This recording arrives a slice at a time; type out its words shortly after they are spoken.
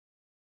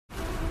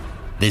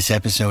This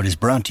episode is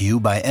brought to you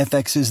by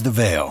FX's The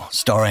Veil,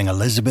 starring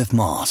Elizabeth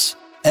Moss.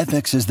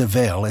 FX's The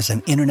Veil is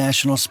an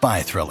international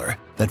spy thriller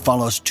that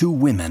follows two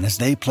women as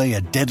they play a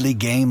deadly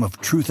game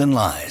of truth and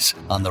lies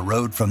on the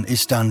road from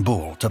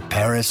Istanbul to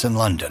Paris and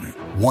London.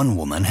 One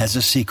woman has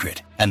a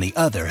secret, and the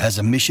other has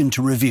a mission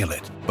to reveal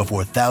it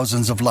before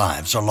thousands of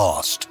lives are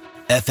lost.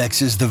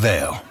 FX's The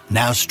Veil,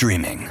 now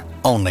streaming,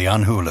 only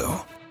on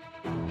Hulu.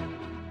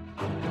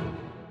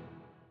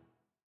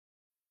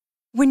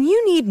 When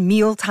you need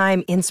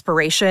mealtime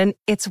inspiration,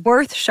 it's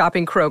worth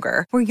shopping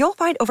Kroger, where you'll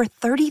find over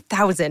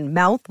 30,000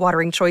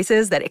 mouth-watering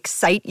choices that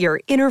excite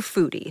your inner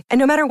foodie. And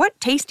no matter what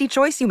tasty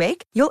choice you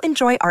make, you'll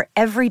enjoy our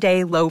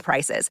everyday low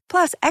prices,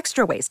 plus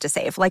extra ways to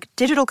save, like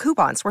digital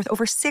coupons worth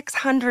over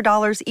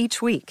 $600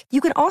 each week. You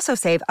can also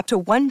save up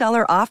to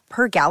 $1 off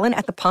per gallon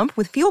at the pump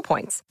with fuel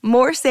points.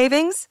 More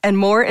savings and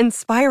more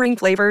inspiring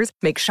flavors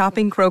make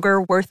shopping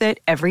Kroger worth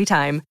it every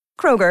time.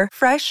 Kroger,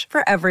 fresh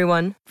for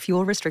everyone.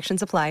 Fuel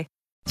restrictions apply.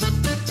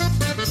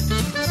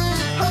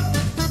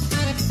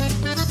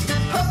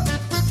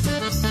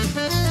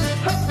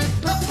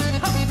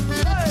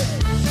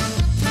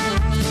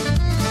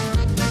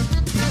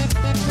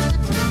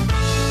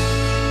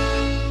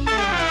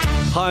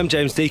 Hi, I'm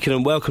James Deacon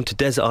and welcome to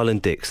Desert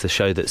Island Dicks, the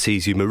show that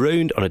sees you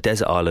marooned on a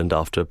desert island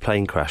after a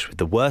plane crash with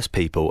the worst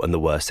people and the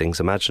worst things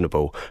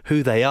imaginable.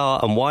 Who they are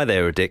and why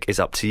they're a dick is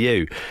up to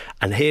you.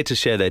 And here to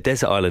share their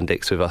Desert Island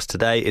Dicks with us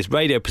today is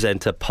radio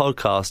presenter,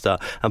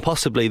 podcaster and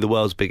possibly the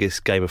world's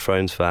biggest Game of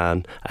Thrones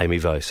fan, Amy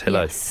Vose.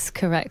 Hello. Yes,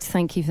 correct.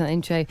 Thank you for that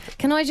intro.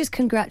 Can I just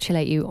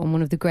congratulate you on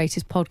one of the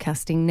greatest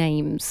podcasting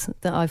names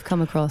that I've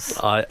come across?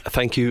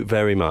 Thank you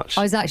very much.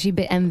 I was actually a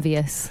bit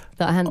envious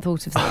that I hadn't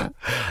thought of that.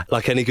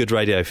 Like any good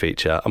radio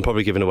feature, I'm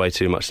probably giving away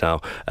too much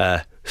now.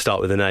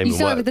 Start with the name. You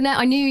started with the name.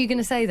 I knew you were going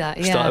to say that.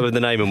 Yeah. Started with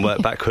the name and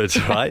work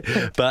backwards, right?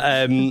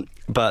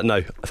 But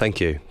no, thank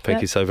you.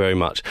 Thank you so very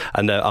much.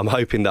 And I'm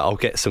hoping that I'll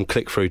get some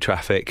click-through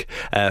traffic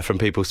from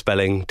people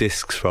spelling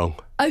discs wrong.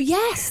 Oh,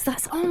 yes.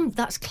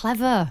 That's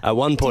clever. At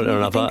one point or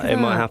another, it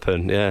might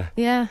happen, yeah.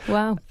 Yeah,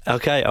 wow.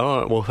 OK,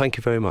 all right. Well, thank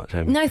you very much,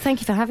 Amy. No, thank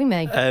you for having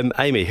me.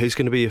 Amy, who's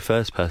going to be your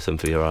first person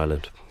for your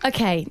island?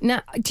 OK,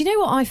 now, do you know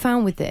what I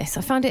found with this?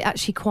 I found it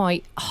actually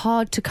quite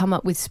hard to come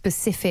up with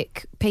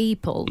specific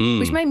people,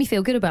 which made me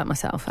feel good about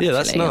myself, actually. Yeah,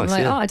 that's nice. I'm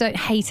like, yeah. I don't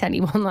hate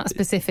anyone that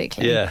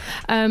specifically. Yeah.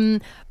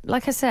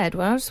 Like I said,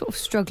 when I was sort of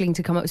struggling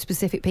to come up with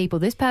specific people,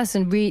 this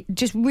person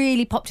just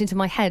really popped into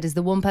my head as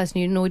the one person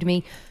who annoyed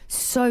me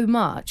so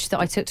much that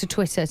I took to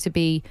Twitter to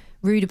be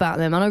rude about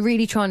them. And I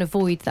really try and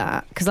avoid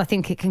that because I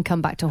think it can come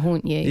back to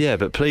haunt you. Yeah,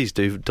 but please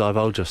do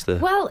divulge us the...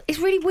 Well, it's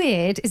really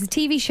weird. It's a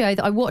TV show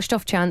that I watched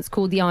off chance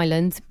called The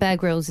Island, Bear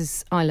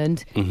Grylls'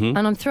 Island. Mm-hmm.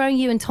 And I'm throwing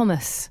you and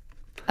Thomas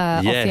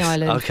off the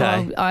island.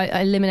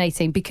 Okay.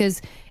 Eliminating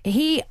because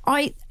it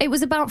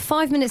was about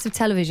 5 minutes of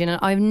television and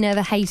I've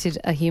never hated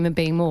a human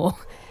being more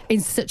in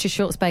such a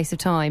short space of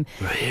time.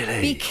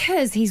 Really?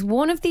 Because he's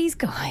one of these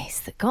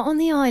guys that got on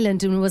the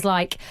island and was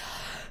like,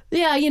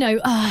 yeah, you know,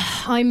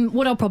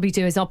 what I'll probably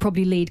do is I'll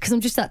probably lead because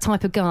I'm just that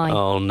type of guy.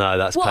 Oh no,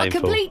 that's what painful.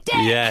 A complete dick.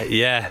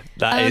 Yeah,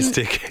 that is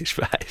dickish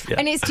behaviour.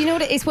 And do you know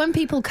what it is? When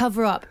people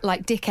cover up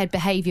like dickhead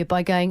behaviour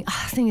by going,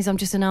 the thing is I'm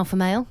just an alpha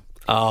male.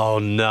 Oh,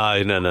 no.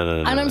 And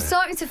I'm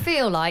starting to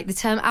feel like the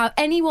term,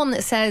 anyone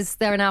that says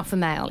they're an alpha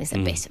male is a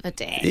bit of a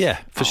dick. Yeah,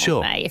 for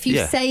sure. Mate. If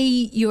you say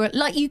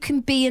you can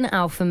be an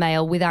alpha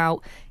male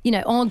without,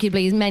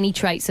 arguably as many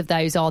traits of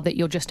those are that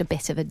you're just a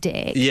bit of a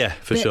dick. Yeah,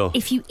 for sure.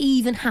 If you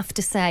even have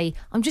to say,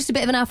 I'm just a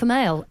bit of an alpha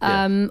male,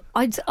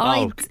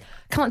 I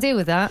can't deal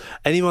with that.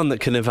 Anyone that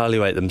can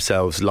evaluate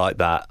themselves like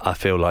that, I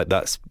feel like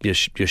you're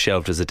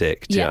shelved as a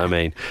dick. Do you know what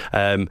I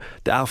mean?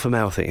 The alpha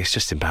male thing, it's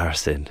just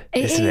embarrassing,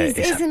 isn't it?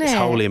 It's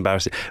wholly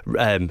embarrassing.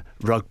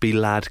 Rugby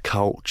lad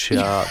culture,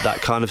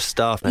 that kind of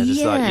stuff. They're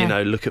just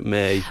like, look at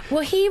me.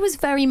 Well, he was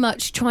very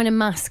much trying to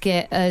mask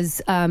it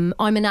as I'm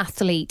an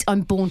athlete,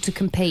 I'm born to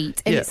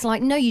compete. And it's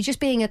like, no, you're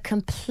just being a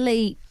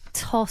complete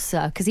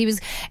tosser. Because he was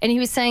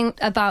saying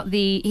about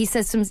he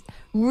says some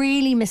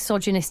really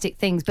misogynistic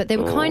things, but they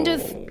were kind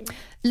of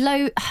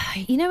low,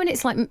 when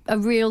it's like a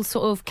real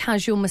sort of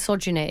casual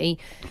misogyny,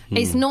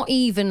 it's not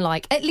even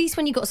like, at least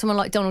when you got someone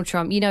like Donald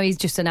Trump, he's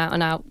just an out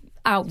and out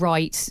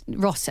outright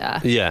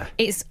rotter. Yeah,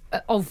 it's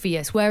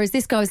obvious. Whereas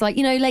this guy was like,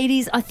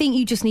 ladies, I think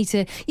you just need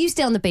to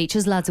stay on the beach,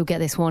 as lads will get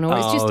this one. Or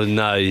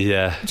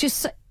it's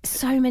just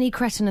so many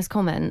cretinous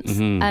comments.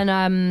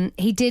 And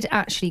he did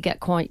actually get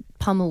quite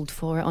pummeled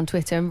for it on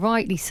Twitter, and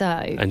rightly so.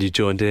 And you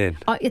joined in?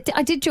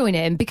 I did join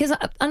in because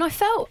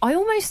I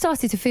almost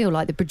started to feel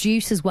like the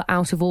producers were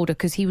out of order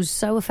because he was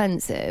so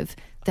offensive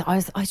that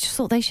I just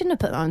thought they shouldn't have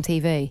put that on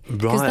TV.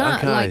 Because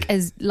that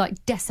has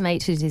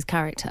decimated his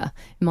character,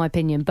 in my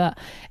opinion. But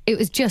it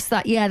was just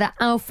that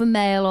alpha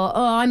male, or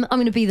I'm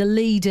going to be the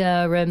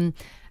leader, and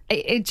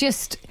it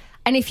just.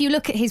 And if you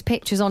look at his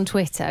pictures on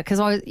Twitter, because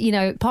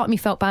part of me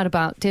felt bad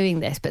about doing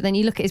this, but then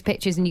you look at his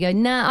pictures and you go,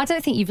 nah, I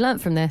don't think you've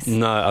learnt from this.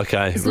 No,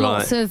 okay, There's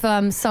lots of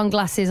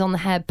sunglasses on the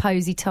head,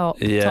 posy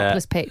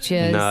topless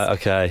pictures. No,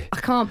 okay. I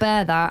can't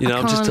bear that.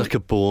 I'm just like a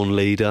born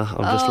leader.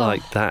 I'm just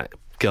like that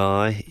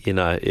guy, you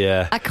know,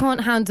 yeah. I can't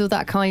handle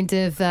that kind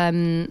of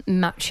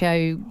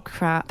macho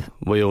crap.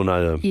 We all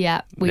know them.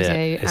 Yeah, we do.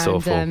 It's and,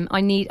 awful.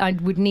 I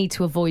would need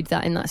to avoid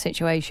that in that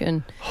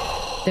situation.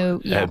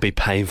 So, yeah. It'd be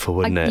painful,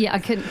 wouldn't it? Yeah, I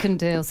couldn't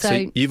deal.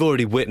 So you've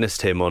already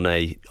witnessed him on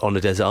a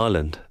desert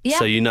island. Yeah.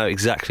 So you know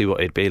exactly what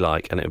it'd be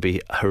like, and it'd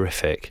be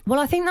horrific. Well,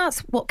 I think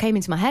that's what came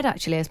into my head,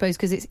 actually, I suppose,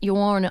 because you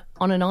are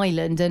on an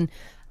island and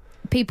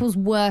people's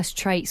worst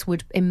traits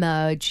would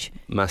emerge.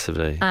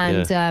 Massively.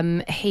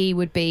 And he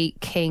would be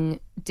King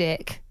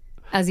Dick,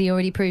 as he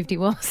already proved he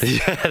was.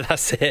 Yeah,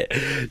 that's it.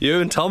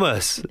 Ewan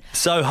Thomas.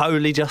 So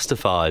wholly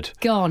justified.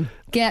 Gone.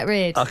 Get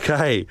rid.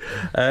 Okay.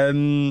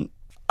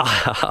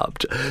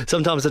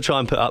 Sometimes I try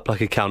and put up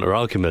like a counter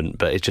argument,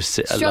 but it just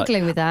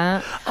struggling with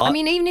that. I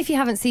mean, even if you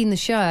haven't seen the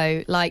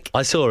show, like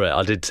I saw it,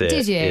 I did see it.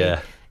 Did you?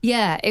 Yeah.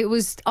 Yeah, it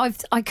was.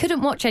 I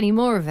couldn't watch any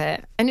more of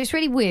it, and it's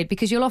really weird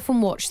because you'll often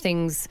watch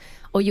things,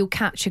 or you'll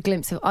catch a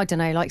glimpse of, I don't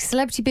know, like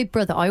Celebrity Big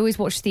Brother. I always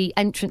watch the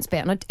entrance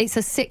bit, and it's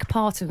a sick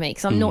part of me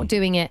because I'm not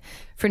doing it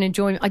for an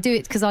enjoyment. I do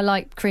it because I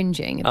like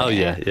cringing. Oh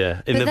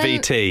yeah. In the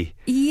VT.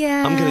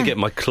 Yeah. I'm going to get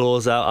my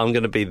claws out. I'm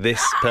going to be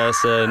this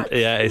person.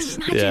 Yeah,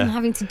 Imagine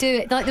having to do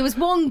it. Like there was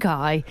one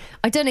guy,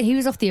 I don't know, he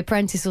was off The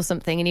Apprentice or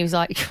something, and he was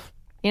like,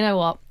 you know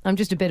what? I'm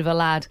just a bit of a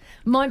lad.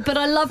 But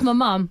I love my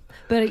mum.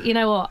 But you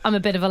know what? I'm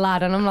a bit of a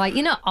lad. And I'm like,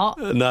 you know what?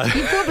 No.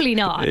 You're probably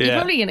not. Yeah. You're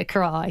probably going to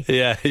cry.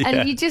 Yeah.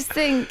 And you just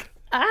think,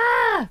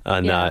 I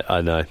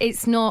know.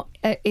 It's not.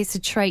 It's a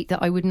trait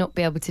that I would not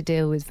be able to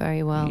deal with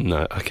very well.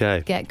 No,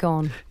 okay. Get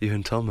gone.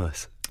 Ewan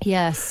Thomas.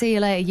 Yeah, see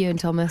you later, Ewan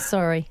Thomas.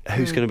 Sorry.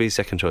 Who's going to be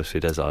second choice for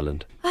your desert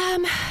island?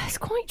 It's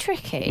quite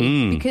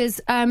tricky because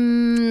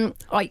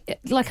like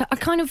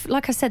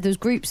I said, there's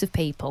groups of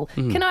people.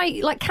 Can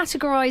I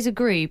categorise a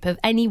group of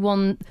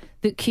anyone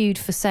that queued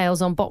for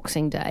sales on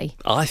Boxing Day?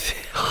 I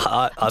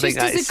think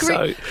that is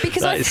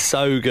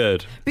so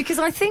good. Because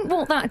I think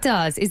what that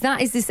does is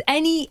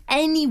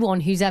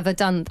anyone who's ever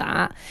done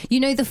that, you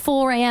know, the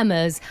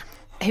 4amers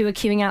who are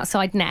queuing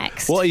outside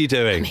Next. What are you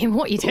doing? I mean,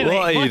 what are you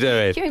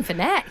doing? Queuing for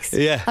Next.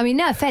 Yeah. I mean,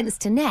 no offence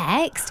to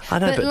Next. I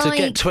know, but to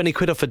get 20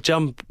 quid off a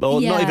jump,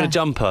 or not even a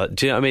jumper,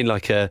 do you know what I mean?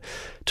 Like a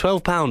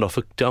 £12 off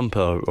a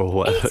jumper or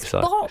whatever. It's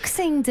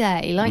Boxing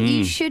Day. Like,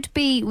 you should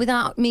be,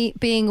 without me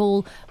being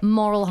all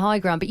moral high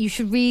ground, but you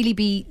should really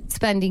be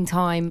spending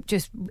time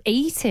just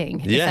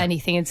eating, if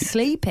anything, and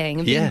sleeping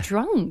and being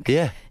drunk.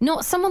 Yeah.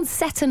 Not someone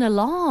set an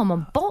alarm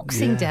on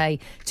Boxing Day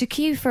to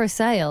queue for a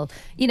sale.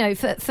 You know,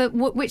 for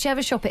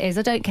whichever shop it is.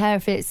 I don't care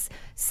if it's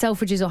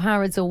Selfridges or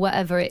Harrods or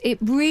whatever. It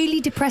really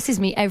depresses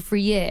me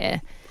every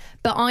year.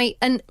 But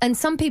and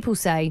some people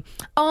say,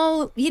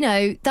 oh, you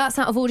know, that's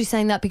out of order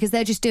saying that because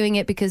they're just doing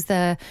it because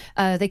they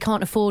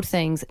can't afford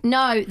things.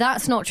 No,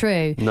 that's not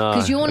true. No,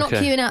 because you're not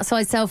queuing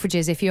outside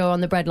Selfridges if you're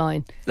on the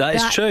breadline. That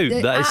is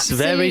true. That is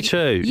very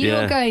true.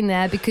 You're going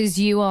there because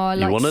you are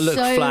like, you want to look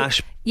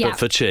flash, but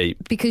for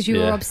cheap. Because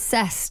you're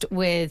obsessed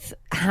with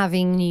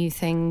having new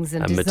things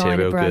and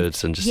material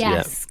goods and just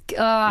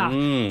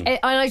and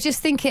I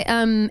just think it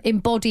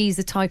embodies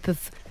a type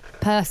of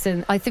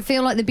person. I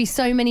feel like there'd be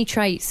so many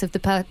traits of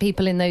the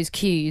people in those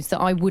queues that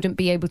I wouldn't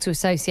be able to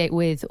associate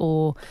with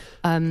or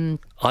I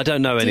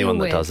don't know anyone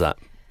that does that.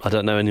 I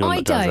don't know anyone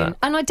that does that.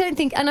 And I don't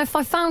think, and if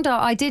I found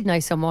out I did know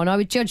someone, I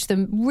would judge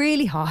them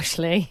really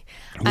harshly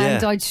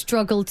and I'd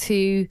struggle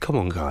to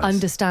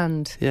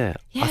understand. Yeah.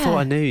 I thought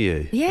I knew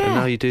you. Yeah. And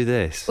now you do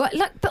this. Well,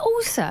 but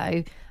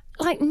also,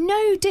 like,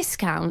 no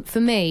discount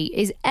for me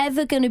is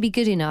ever going to be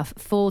good enough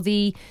for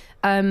the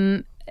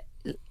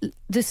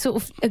sort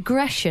of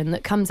aggression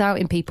that comes out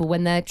in people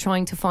when they're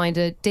trying to find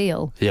a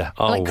deal. Yeah.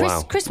 Oh,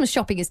 like Christmas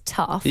shopping is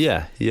tough.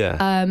 Yeah, yeah.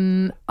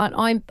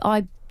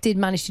 I did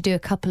manage to do a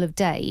couple of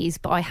days,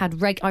 but I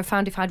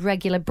found if I had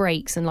regular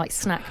breaks and like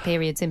snack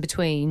periods in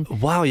between.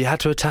 Wow, you had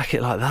to attack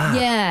it like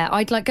that. Yeah,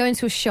 I'd like go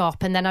into a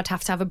shop and then I'd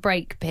have to have a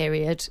break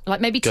period,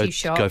 like maybe 2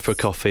 shops. Go for a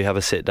coffee, have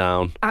a sit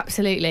down.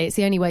 Absolutely, it's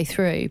the only way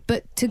through.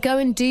 But to go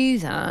and do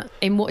that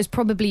in what is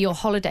probably your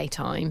holiday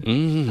time,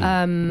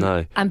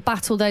 no, and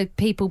battle those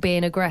people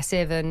being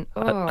aggressive and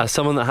as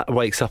someone that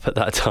wakes up at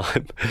that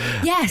time,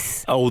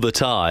 yes, all the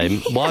time,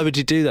 why would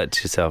you do that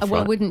to yourself?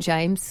 Well, I wouldn't,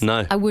 James.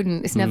 No, I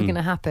wouldn't. It's never going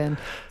to happen.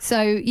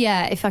 So,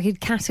 yeah, if I could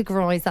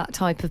categorise that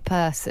type of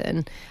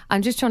person,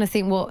 I'm just trying to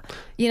think what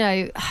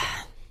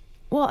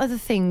other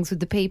things would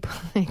the people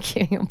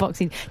queuing on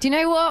Boxing. Do you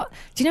know what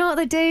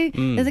they do?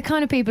 They're the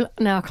kind of people...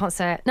 No, I can't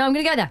say it. No, I'm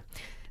going to go there.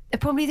 They're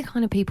probably the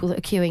kind of people that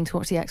are queuing to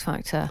watch The X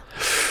Factor.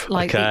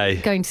 Like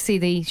going to see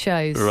the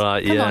shows.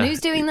 Right, Come on, who's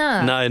doing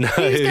that? No.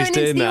 Who's going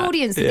into the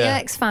audience at The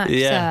X Factor?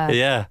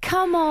 Yeah.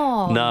 Come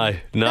on. No.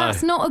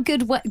 That's not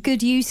a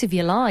good use of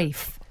your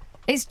life.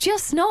 It's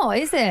just not,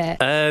 is it?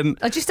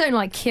 I just don't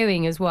like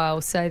queuing as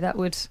well, so that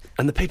would...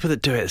 And the people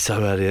that do it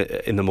so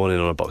early in the morning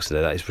on a Boxing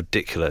Day, that is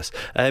ridiculous.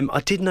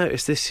 I did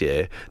notice this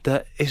year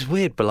that it's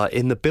weird, but like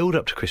in the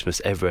build-up to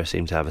Christmas, everywhere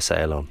seemed to have a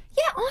sale on.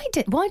 Yeah, I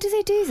did. Why do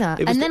they do that?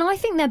 And then I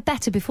think they're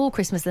better before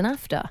Christmas than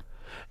after.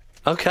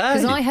 Okay.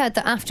 Because I heard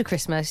that after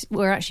Christmas,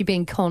 we're actually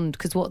being conned,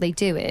 because what they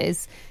do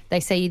is they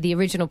say the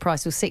original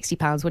price was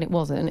 £60 when it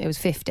wasn't. It was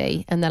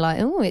 £50. And they're like,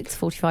 oh, it's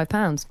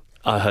 £45.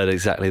 I heard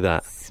exactly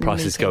that.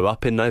 Prices go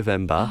up in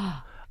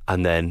November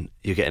and then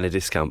you're getting a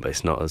discount, but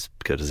it's not as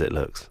good as it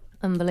looks.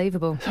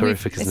 Unbelievable. It's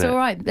horrific, isn't it? It's all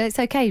right. It's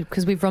okay,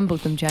 because we've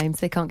rumbled them,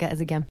 James. They can't get us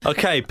again.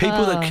 Okay,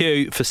 people that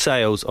queue for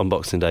sales on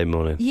Boxing Day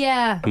morning.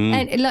 Yeah.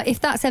 And look, if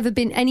that's ever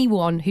been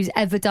anyone who's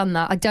ever done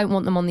that, I don't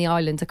want them on the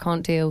island. I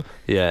can't deal.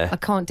 Yeah. I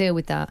can't deal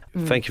with that.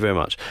 Thank you very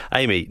much.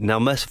 Amy, now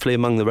mercifully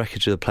among the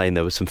wreckage of the plane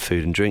there was some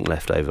food and drink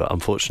left over.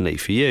 Unfortunately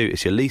for you,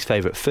 it's your least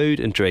favourite food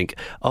and drink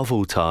of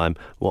all time.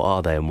 What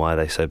are they and why are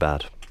they so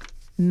bad?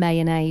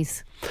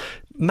 Mayonnaise.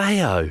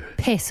 Mayo.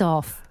 Piss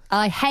off.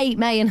 I hate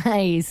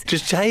mayonnaise.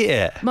 Just hate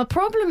it. My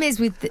problem is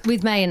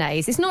with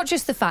mayonnaise, it's not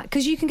just the fact,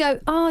 because you can go,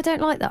 oh, I don't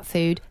like that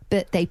food,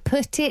 but they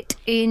put it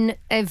in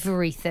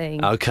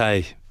everything.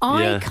 Okay.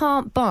 I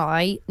can't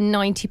buy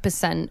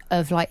 90%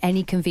 of like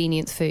any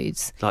convenience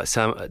foods. Like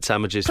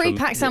sandwiches.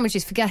 Pre-packed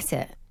sandwiches, forget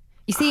it.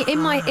 You see, in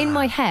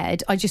my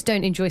head, I just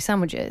don't enjoy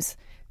sandwiches,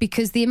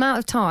 because the amount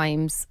of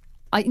times...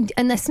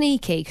 and they're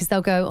sneaky, because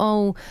they'll go,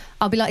 oh,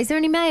 I'll be like, is there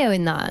any mayo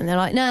in that? And they're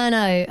like, no.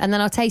 And then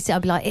I'll taste it. I'll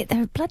be like,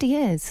 there bloody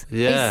is.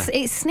 Yeah.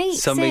 It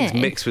sneaks Something's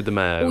in. mixed with the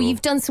mayo. Or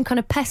you've done some kind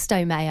of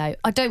pesto mayo.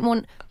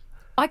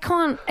 I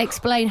can't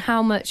explain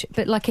how much,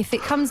 but like if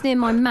it comes near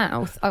my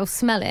mouth, I'll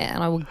smell it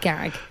and I will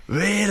gag.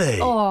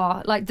 Really?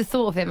 Oh, like the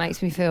thought of it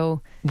makes me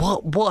feel...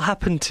 What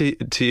happened to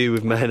you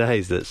with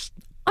mayonnaise that's...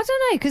 I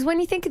don't know, because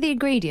when you think of the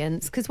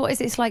ingredients, because what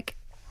is it? It's like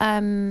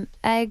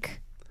egg...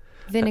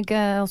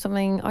 vinegar or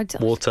something.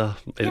 Water,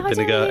 yeah, vinegar, I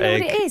don't really know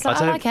egg. what it is.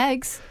 I like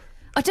eggs.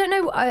 I don't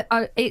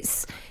know.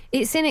 It's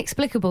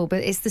inexplicable,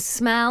 but it's the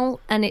smell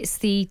and it's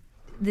the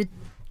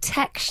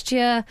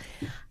texture.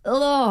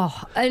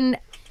 Oh, and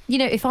you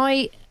know,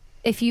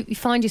 if you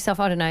find yourself,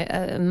 I don't know,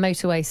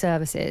 motorway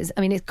services.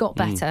 I mean, it's got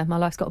better. My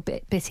life's got a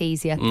bit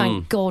easier.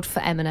 Thank God for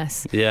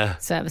M&S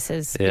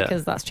services,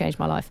 because that's changed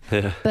my life.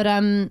 Yeah. But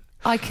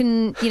I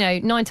can,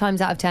 9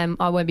 times out of 10,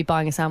 I won't be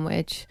buying a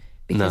sandwich,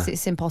 because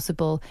it's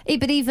impossible.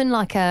 But even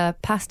like a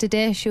pasta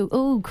dish,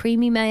 or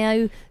creamy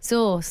mayo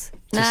sauce.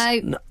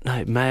 No,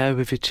 mayo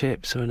with your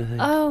chips or anything.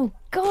 Oh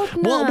God,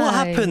 no. What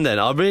happened then?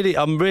 I'm really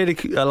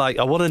like,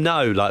 I want to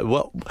know. Like,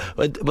 what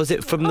was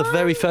it from the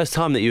very first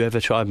time that you ever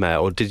tried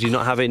mayo, or did you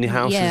not have it in your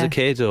house as a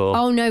kid? Or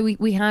oh no,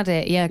 we had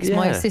it. Yeah, because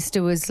my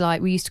sister was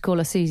like, we used to call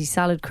her Susie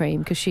Salad Cream,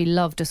 because she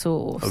loved a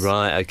sauce.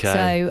 Right. Okay.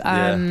 So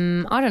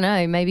I don't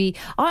know. Maybe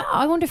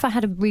I wonder if I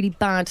had a really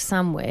bad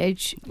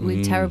sandwich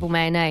with terrible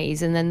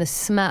mayonnaise, and then the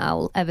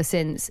smell ever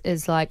since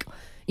is like,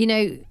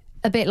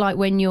 a bit like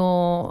when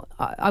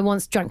I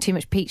once drank too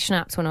much peach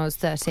schnapps when I was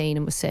 13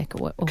 and was sick.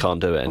 Or can't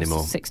do it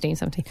anymore. 16,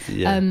 17.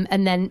 Yeah.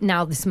 And then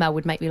now the smell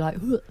would make me like...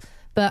 Ugh.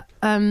 But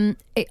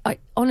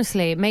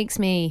honestly, it makes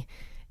me...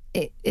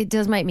 It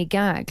does make me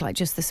gag, like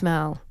just the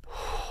smell.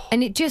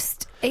 And it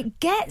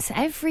gets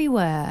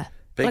everywhere.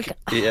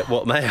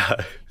 What, mayo?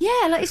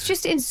 Yeah, like it's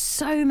just in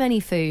so many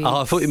foods.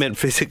 Oh, I thought you meant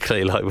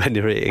physically, like when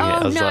you're eating it.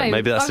 I was like,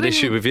 maybe that's an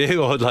issue with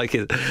you, or like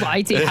it. Well,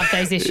 I do have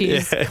those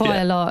issues quite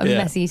a lot, and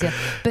less easier.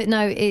 But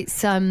no,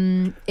 it's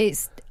vile.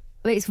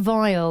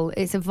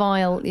 It's a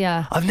vile,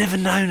 I've never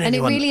known anyone and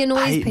it really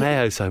annoys hate people.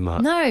 Mayo so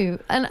much. No,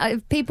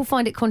 and people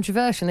find it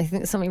controversial. They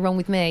think there's something wrong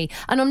with me,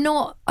 and I'm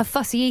not a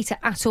fussy eater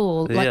at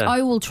all. Like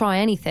I will try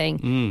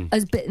anything.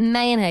 But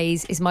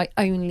mayonnaise is my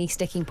only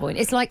sticking point.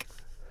 It's like,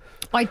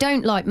 I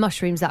don't like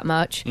mushrooms that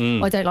much.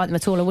 I don't like them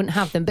at all. I wouldn't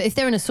have them. But if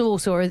they're in a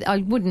sauce, or I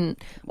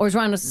wouldn't, or it's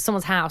around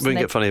someone's house, wouldn't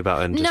get funny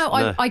about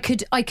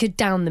it. I could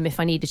down them if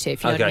I needed to.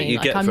 If you know what I mean. You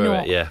like, get I'm through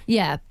not, it.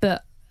 Yeah,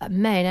 but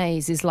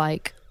mayonnaise is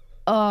like,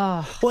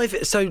 oh. What if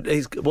it's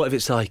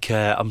like?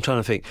 I'm trying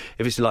to think.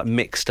 If it's like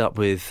mixed up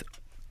with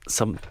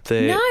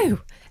something. No.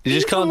 You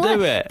just can't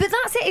do it. But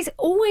that's it. It's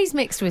always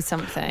mixed with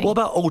something. What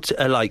about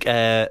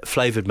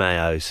flavoured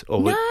mayos?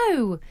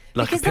 Or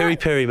like a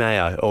piri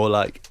mayo, or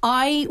like...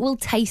 I will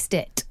taste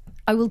it.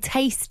 I will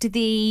taste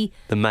the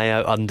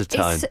mayo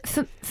undertone.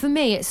 For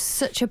me, it's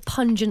such a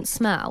pungent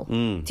smell.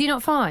 Do you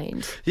not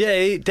find? Yeah,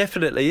 it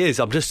definitely is.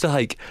 I'm just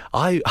like,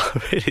 I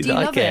really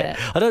like it.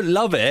 I don't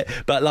love it,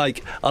 but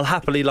like, I'll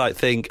happily like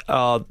think,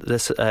 oh,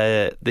 this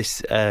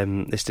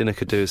dinner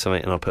could do with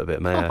something, and I'll put a bit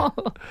of mayo.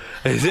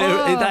 Is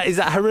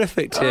that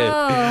horrific to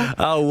you?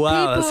 Oh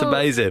wow, that's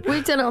amazing.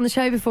 We've done it on the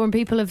show before, and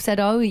people have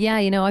said, oh yeah,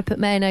 I put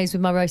mayonnaise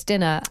with my roast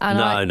dinner.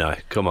 And no,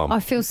 come on. I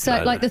feel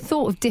so the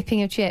thought of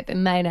dipping a chip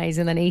in mayonnaise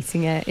and then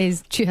eating it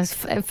is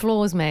just, it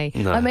floors me.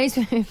 No. It makes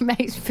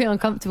me feel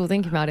uncomfortable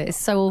thinking about it. It's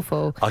so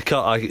awful.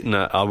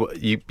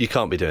 You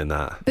can't be doing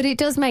that. But it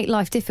does make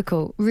life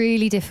difficult,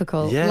 really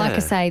difficult. Yeah. Like I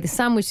say, the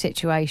sandwich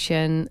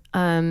situation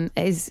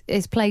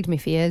is plagued me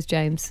for years,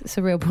 James. It's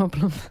a real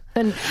problem.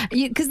 And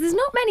because there's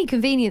not many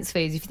convenience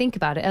foods, if you think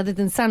about it, other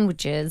than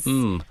sandwiches.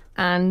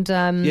 And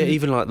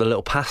even like the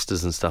little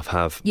pastas and stuff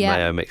have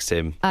mayo mixed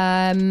in.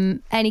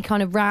 Any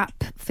kind of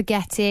wrap,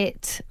 forget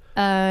it.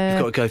 You've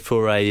got to go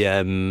for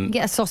a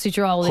get a sausage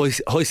roll.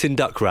 Hoisin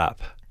duck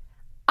wrap.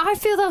 I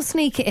feel they'll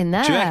sneak it in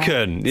there. Do you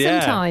reckon?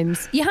 Yeah.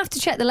 Sometimes you have to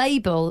check the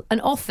label, and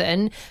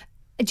often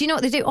do you know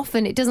what they do?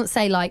 Often it doesn't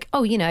say like,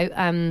 oh, I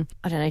don't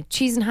know,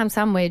 cheese and ham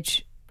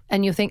sandwich.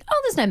 And you'll think,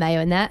 oh, there's no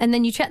mayo in there. And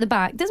then you check the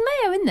back, there's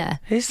mayo in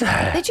there. Is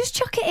there? They just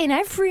chuck it in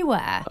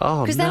everywhere.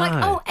 Oh, because they're like,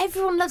 oh,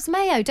 everyone loves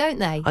mayo, don't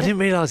they? I didn't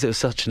realise it was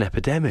such an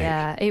epidemic.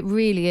 Yeah, it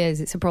really is.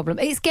 It's a problem.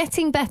 It's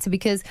getting better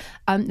because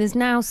there's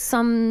now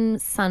some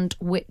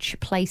sandwich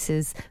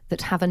places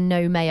that have a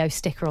no mayo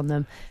sticker on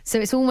them. So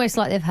it's almost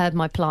like they've heard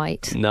my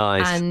plight.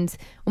 Nice.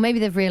 Or maybe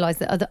they've realised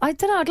that I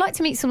don't know, I'd like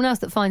to meet someone else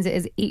that finds it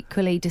as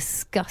equally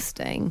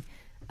disgusting.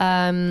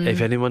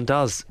 If anyone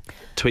does,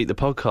 tweet the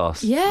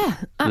podcast. Yeah,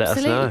 absolutely. Let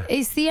us know.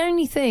 It's the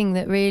only thing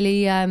that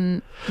really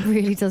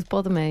does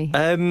bother me.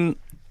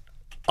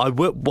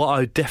 What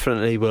I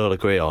definitely will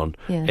agree on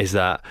is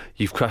that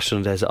you've crashed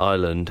on a desert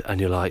island and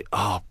you're like,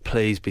 oh,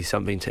 please be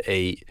something to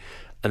eat.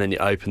 And then you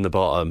open the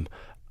bottom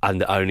and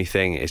the only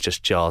thing is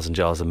just jars and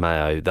jars of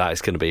mayo. That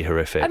is going to be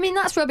horrific. I mean,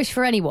 that's rubbish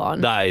for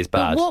anyone. That is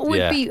bad. But what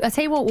would be, I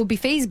tell you what would be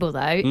feasible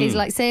though, is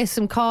like say if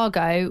some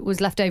cargo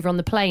was left over on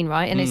the plane,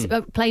 right? And it's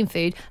plane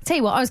food. I tell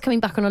you what, I was coming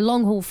back on a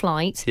long haul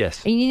flight.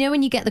 Yes. And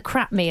when you get the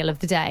crap meal of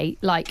the day,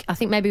 like I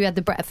think maybe we had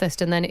the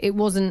breakfast and then it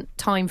wasn't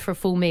time for a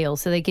full meal.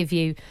 So they give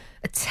you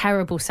a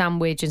terrible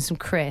sandwich and some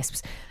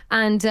crisps.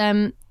 And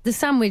the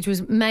sandwich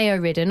was mayo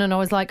ridden and I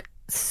was like,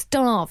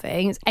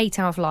 starving. It's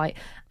 8-hour flight,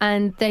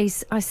 and I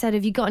said,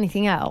 "Have you got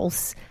anything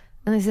else?"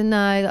 And they said,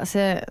 "No, that's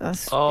it.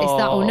 It's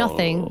that or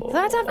nothing." So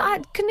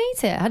I couldn't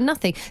eat it. I had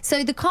nothing.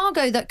 So the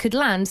cargo that could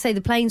land, say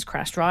the plane's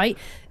crashed, right?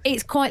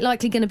 It's quite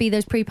likely going to be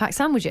those pre-packed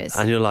sandwiches.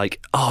 And you're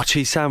like, oh,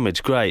 cheese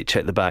sandwich, great.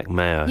 Check the back,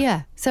 mayo.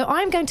 Yeah. So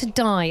I'm going to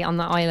die on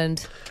that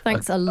island.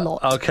 Thanks a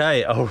lot.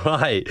 Okay, all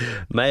right.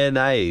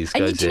 Mayonnaise.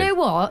 And do you know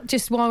what?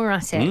 Just while we're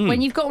at it,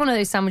 when you've got one of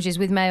those sandwiches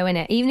with mayo in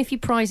it, even if you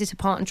prise it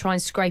apart and try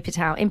and scrape it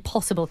out,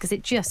 impossible because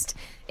it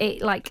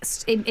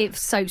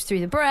soaks through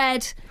the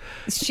bread.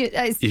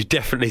 You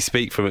definitely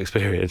speak from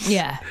experience.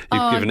 Yeah.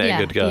 You've given it a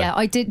good go. Yeah,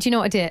 I did. Do you know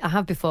what I did? I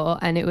have before,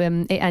 and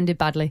it ended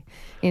badly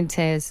in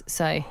tears.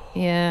 So,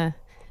 yeah.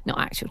 Not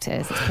actual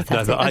tears, it's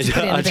pathetic. No,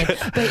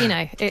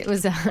 but it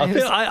was...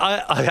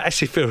 I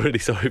actually feel really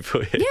sorry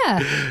for you.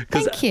 Yeah,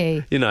 thank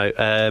you.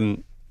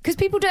 Because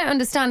people don't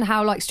understand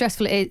how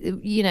stressful it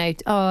is.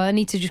 I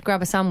need to just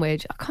grab a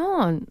sandwich. I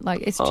can't.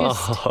 It's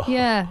just...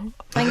 Yeah,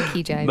 thank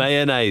you, James.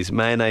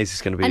 Mayonnaise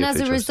is going to be And as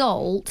a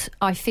result,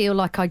 I feel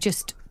like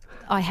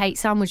I hate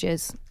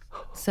sandwiches.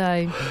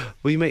 So...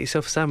 Will you make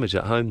yourself a sandwich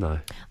at home, though?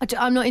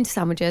 I'm not into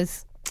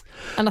sandwiches.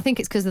 And I think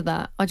it's because of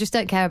that. I just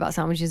don't care about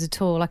sandwiches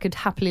at all. I could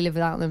happily live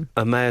without them.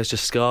 And mayo's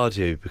just scarred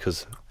you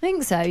because... I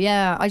think so,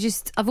 yeah.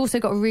 I've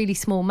also got a really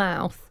small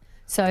mouth.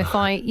 So if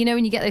when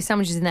you get those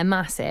sandwiches and they're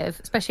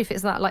massive, especially if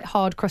it's that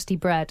hard crusty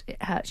bread,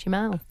 it hurts your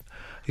mouth.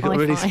 You've got a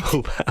really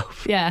small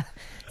mouth. Yeah.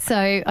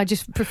 So I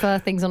just prefer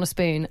things on a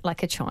spoon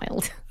like a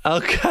child.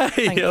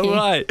 Okay, all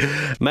right.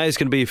 Mayo's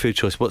going to be your food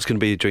choice. What's going to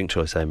be your drink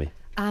choice, Amy?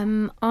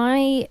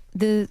 The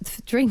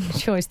drink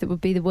choice that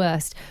would be the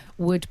worst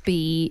would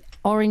be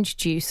orange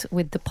juice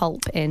with the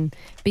pulp in,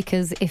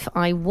 because if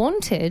I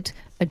wanted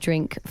a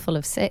drink full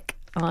of sick,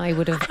 I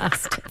would have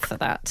asked for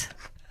that.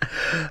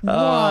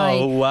 Why?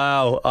 Oh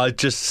wow! I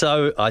just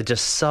so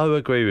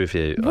agree with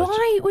you.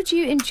 Why would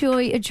you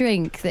enjoy a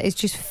drink that is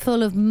just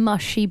full of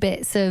mushy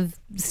bits of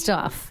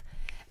stuff?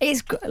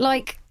 It's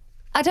like,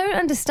 I don't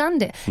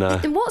understand it. No.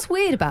 And what's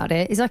weird about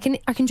it is I can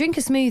drink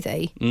a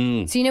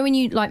smoothie. So when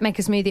you make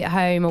a smoothie at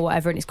home or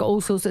whatever, and it's got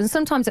all sorts, and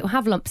sometimes it will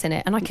have lumps in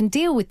it, and I can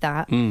deal with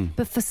that.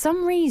 But for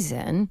some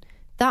reason,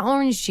 that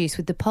orange juice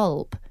with the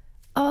pulp,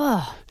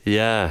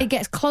 yeah, it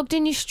gets clogged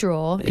in your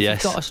straw. If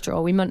you've got a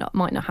straw, we might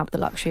not have the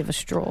luxury of a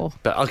straw.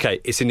 But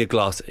okay, it's in your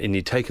glass, and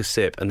you take a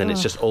sip, and then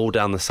it's just all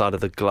down the side of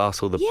the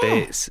glass, all the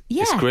bits.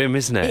 Yeah. It's grim,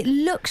 isn't it? It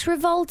looks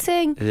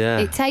revolting. Yeah,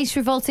 it tastes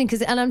revolting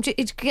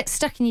it gets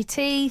stuck in your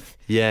teeth.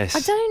 Yes, I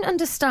don't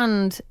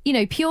understand.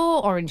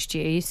 Pure orange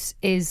juice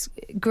is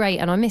great,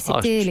 and I miss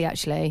it dearly.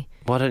 Actually,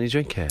 why don't you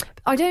drink it?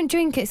 I don't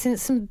drink it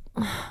since some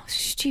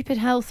stupid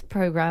health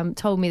programme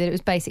told me that it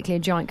was basically a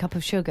giant cup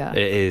of sugar.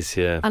 It is,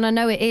 yeah. And I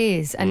know it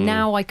is. And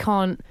now I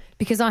can't,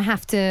 because I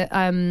have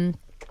to,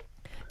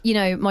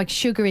 my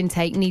sugar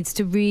intake needs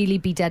to really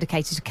be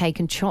dedicated to cake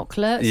and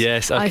chocolate.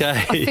 Yes,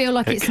 okay. I feel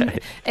like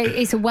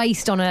it's a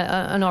waste on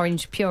an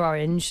pure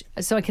orange,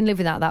 so I can live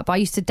without that. But I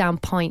used to down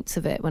pints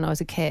of it when I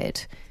was a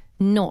kid.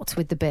 Not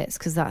with the bits,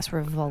 because that's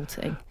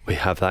revolting. We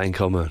have that in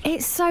common.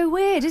 It's so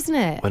weird, isn't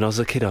it? When I was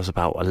a kid, I was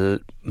about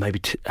maybe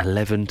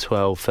 11,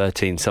 12,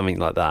 13, something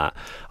like that.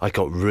 I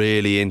got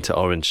really into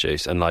orange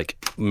juice, and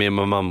me and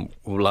my mum,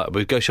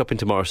 we'd go shopping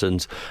to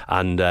Morrison's,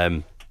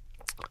 and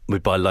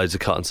we'd buy loads of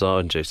cartons of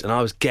orange juice, and I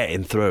was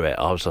getting through it.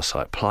 I was just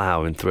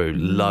ploughing through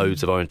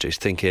loads of orange juice,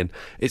 thinking,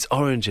 it's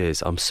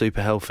oranges, I'm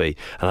super healthy.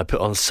 And I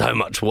put on so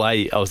much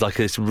weight. I was like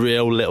this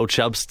real little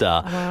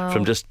chubster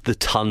from just the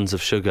tons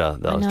of sugar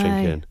that I was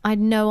drinking. I had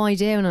no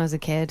idea when I was a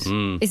kid.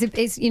 It's a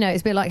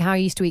bit like how I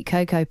used to eat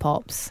Cocoa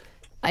Pops.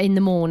 in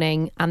the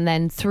morning and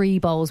then 3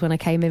 bowls when I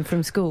came in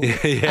from school. I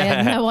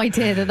had no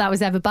idea that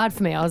was ever bad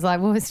for me. I was like,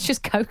 well, it's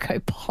just Cocoa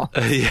Pops.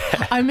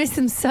 I miss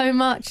them so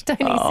much.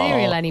 Don't eat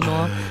cereal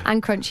anymore.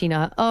 And Crunchy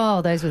Nut.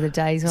 Oh, those were the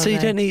days. So you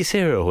don't eat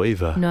cereal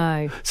either?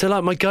 No. So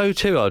like my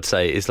go-to, I'd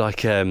say, is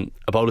like a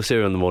bowl of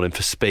cereal in the morning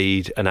for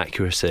speed and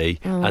accuracy,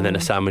 and then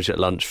a sandwich at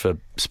lunch for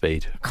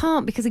speed. I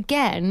can't, because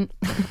again,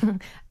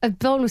 a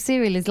bowl of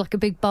cereal is like a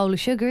big bowl of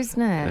sugar,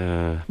 isn't it?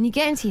 And you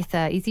get into your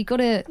 30s, you've got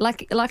to,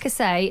 like I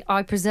say,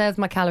 I preserve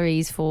my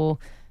calories for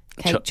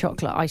cake,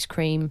 chocolate, ice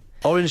cream.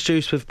 Orange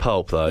juice with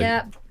pulp, though.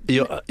 Yeah.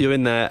 You're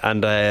in there,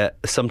 and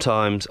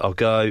sometimes I'll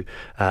go,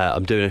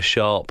 I'm doing a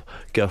shop,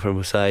 girlfriend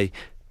will say,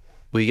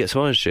 will you get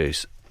some orange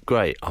juice?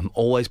 Great. I'm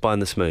always buying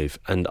the smooth,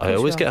 and I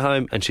always get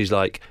home and she's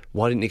like,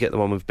 why didn't you get the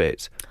one with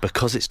bits?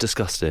 Because it's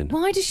disgusting.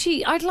 Why does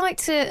she? I'd like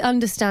to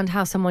understand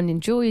how someone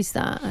enjoys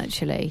that,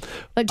 actually.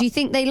 Like, do you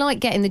think they like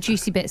getting the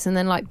juicy bits and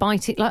then like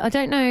bite it? Like, I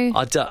don't know.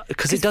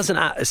 Because it doesn't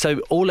add, so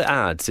all it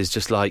adds is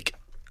just like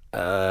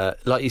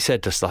you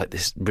said, just like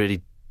this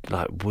really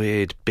like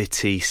weird,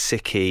 bitty,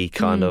 sicky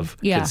kind of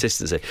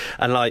consistency.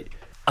 And like,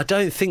 I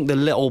don't think the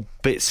little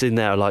bits in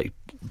there are like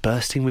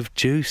bursting with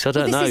juice. I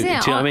don't know. Do you know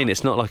what I mean?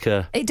 It's not like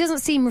a... It doesn't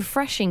seem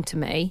refreshing to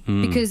me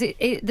because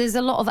there's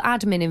a lot of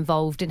admin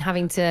involved in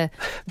having to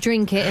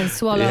drink it and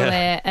swallow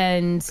it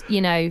and,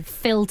 you know,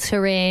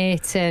 filter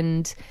it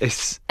and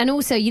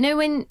also, you know,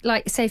 when,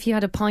 like, say if you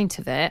had a pint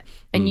of it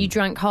and you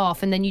drank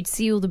half and then you'd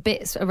see all the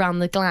bits around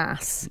the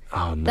glass.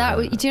 Oh,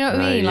 no. Do you know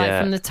what I mean?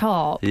 Like from the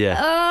top.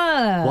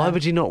 Yeah. Why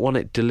would you not want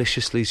it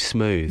deliciously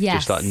smooth?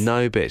 Yes. Just like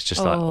no bits,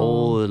 just like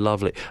all the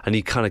lovely... And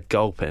you kind of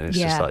gulp it and it's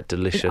just like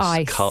delicious.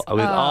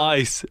 With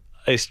ice.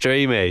 It's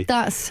dreamy.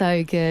 That's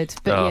so good.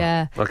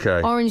 But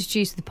okay. Orange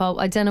juice with pulp.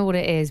 I don't know what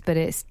it is, but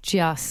it's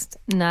just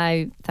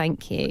no,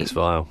 thank you. It's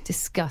vile.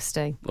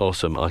 Disgusting.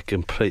 Awesome. I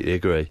completely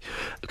agree.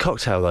 A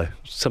cocktail though,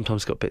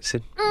 sometimes got bits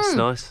in. It's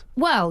nice.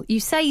 Well, you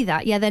say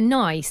that, yeah, they're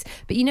nice,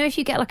 but you know, if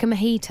you get like a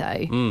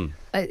mojito,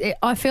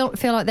 I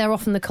feel like they're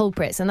often the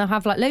culprits, and they'll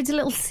have like loads of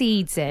little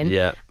seeds in,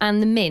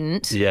 and the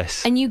mint,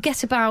 and you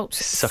get about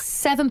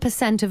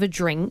 7% of a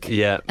drink,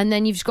 and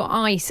then you've just got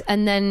ice,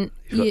 and then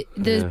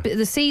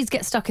the seeds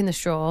get stuck in the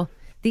straw.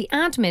 The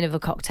admin of a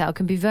cocktail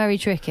can be very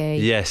tricky.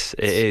 Yes,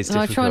 it is. So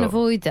I try and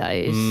avoid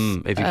those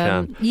if you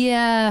can.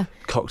 Yeah.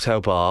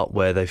 Cocktail bar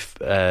where they've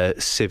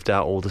sieved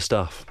out all the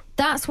stuff.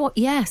 That's what,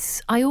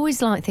 yes. I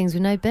always like things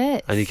with no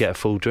bits. And you get a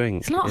full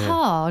drink. It's not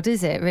hard,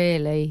 is it,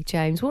 really,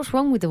 James? What's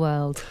wrong with the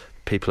world?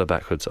 People are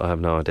backwards. I have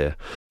no idea.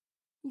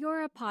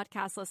 You're a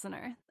podcast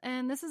listener,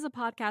 and this is a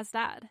podcast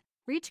ad.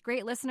 Reach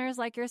great listeners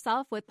like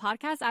yourself with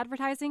podcast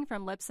advertising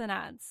from Libsyn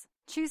Ads.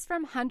 Choose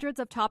from hundreds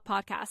of top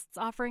podcasts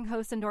offering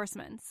host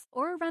endorsements,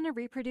 or run a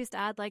reproduced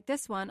ad like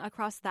this one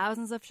across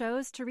thousands of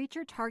shows to reach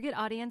your target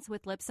audience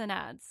with Libsyn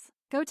Ads.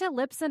 Go to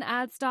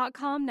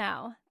libsynads.com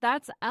now.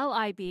 That's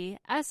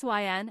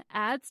LIBSYN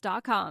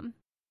ads.com.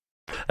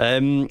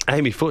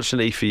 Amy,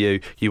 fortunately for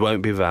you, you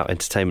won't be without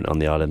entertainment on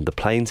the island. The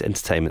plane's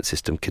entertainment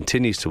system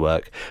continues to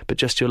work, but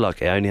just your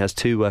luck, it only has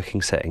 2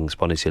 working settings.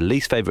 One is your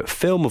least favourite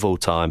film of all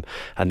time,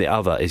 and the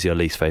other is your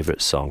least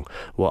favourite song.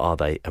 What are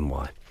they and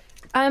why?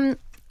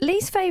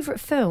 Least favourite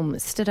film that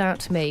stood out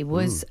to me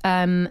was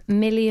 $1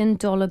 Million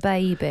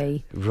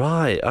Baby.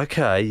 Right,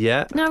 okay,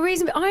 yeah. Now,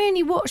 I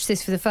only watched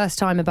this for the first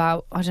time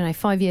about,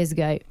 5 years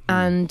ago,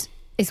 and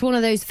it's one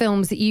of those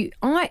films that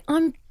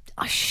I'm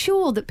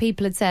sure that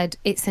people had said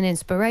it's an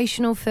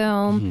inspirational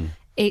film.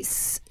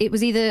 It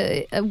was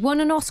either won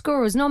an Oscar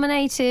or was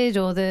nominated,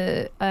 or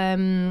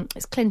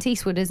it's Clint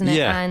Eastwood, isn't it?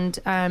 Yeah. And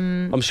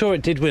I'm sure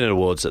it did win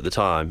awards at the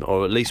time,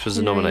 or at least was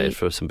nominated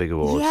for some big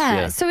awards.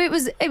 Yeah. So it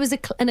was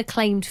an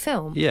acclaimed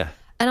film. Yeah.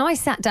 And I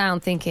sat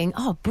down thinking,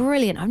 oh,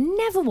 brilliant! I've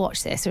never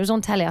watched this. It was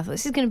on telly. I thought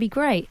this is going to be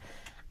great,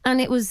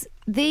 and it was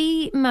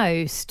the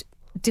most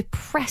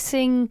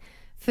depressing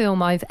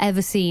film I've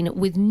ever seen,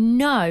 with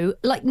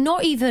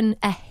not even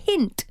a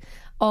hint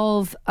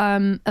of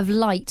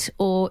light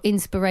or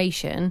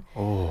inspiration.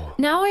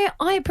 Now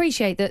I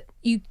appreciate that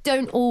you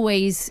shouldn't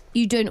always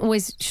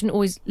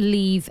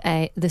leave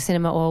the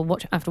cinema or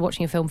after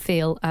watching a film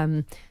feel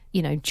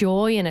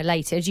joy and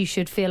elated. You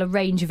should feel a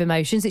range of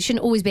emotions. It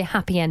shouldn't always be a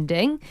happy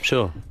ending.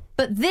 Sure.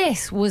 But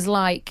this was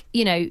like,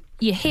 you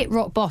hit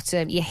rock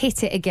bottom, you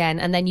hit it again,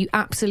 and then you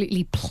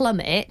absolutely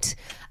plummet,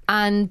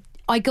 and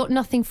I got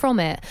nothing from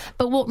it.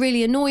 But what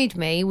really annoyed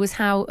me was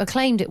how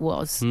acclaimed it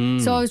was.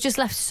 So I was just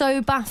left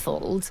so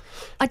baffled.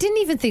 I didn't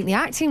even think the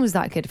acting was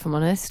that good, if I'm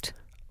honest.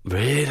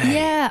 Really?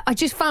 Yeah, I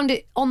just found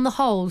it, on the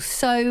whole,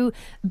 so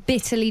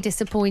bitterly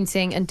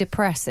disappointing and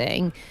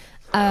depressing.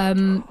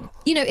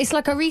 It's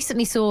like I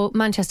recently saw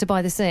Manchester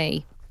by the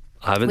Sea.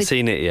 I haven't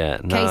seen it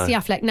yet. No. Casey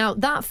Affleck. Now,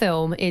 that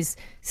film is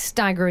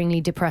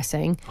staggeringly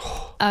depressing.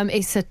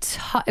 It's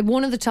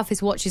one of the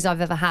toughest watches I've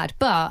ever had.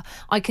 But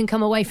I can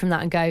come away from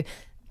that and go,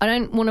 I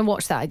don't want to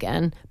watch that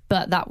again,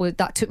 but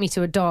that took me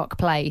to a dark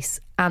place,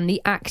 and the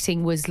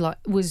acting was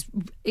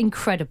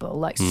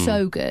incredible,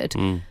 so good.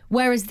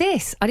 Whereas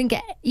this, I didn't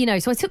get,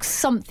 so I took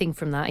something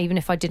from that, even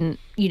if I didn't,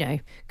 go,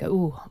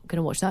 oh, I'm going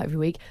to watch that every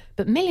week.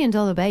 But $1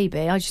 Million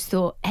Baby, I just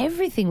thought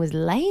everything was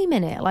lame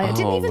in it. I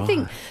didn't even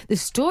think the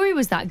story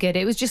was that good.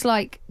 It was just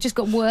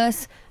got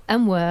worse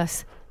and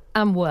worse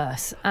and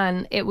worse.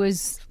 And it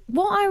was,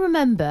 what I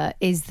remember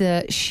is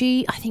that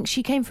I think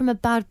she came from a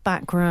bad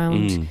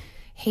background.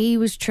 He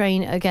was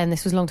trained, again,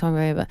 this was a long time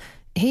ago, but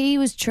he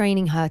was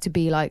training her to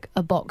be like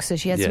a boxer.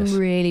 She had some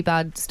really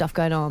bad stuff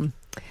going on.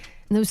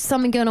 And there was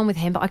something going on with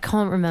him, but I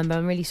can't remember.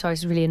 I'm really sorry.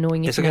 It's really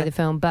annoying if you know the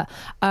film. But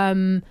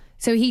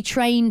so he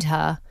trained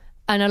her,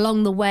 and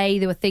along the way,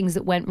 there were things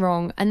that went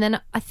wrong. And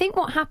then I think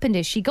what happened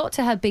is she got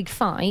to her big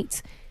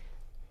fight,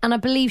 and I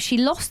believe she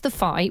lost the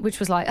fight, which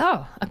was like,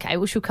 oh, okay,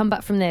 well, she'll come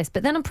back from this.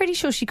 But then I'm pretty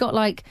sure she got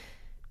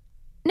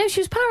no, she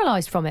was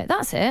paralysed from it.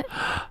 That's it.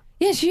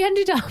 Yeah, she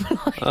ended up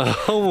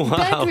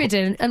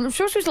bedridden, and I'm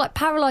sure she was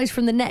paralysed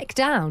from the neck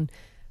down.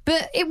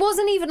 But it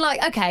wasn't even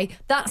okay,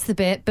 that's the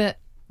bit, but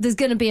there's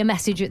going to be a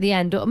message at the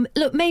end. Or,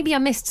 look, maybe I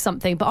missed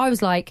something, but I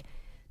was like,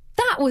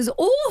 that was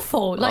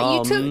awful.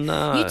 You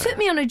took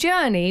me on a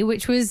journey,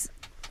 which was,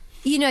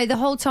 the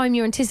whole time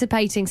you're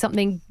anticipating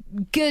something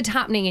good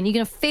happening and you're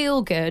going to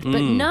feel good,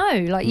 but no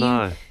one's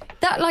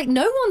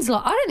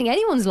life. I don't think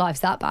anyone's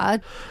life's that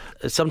bad.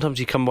 Sometimes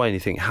you come away and you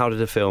think, how did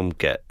the film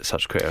get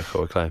such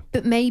critical acclaim?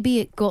 But maybe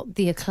it got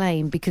the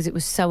acclaim because it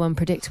was so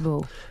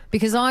unpredictable.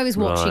 Because I was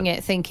watching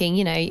it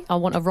thinking, I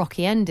want a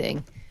Rocky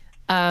ending.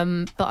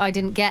 But I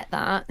didn't get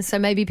that. So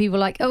maybe people were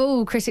like,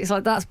 oh, critics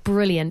that's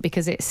brilliant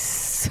because it's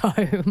so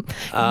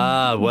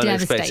weren't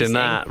expecting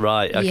that.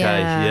 Right,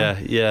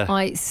 okay,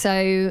 yeah.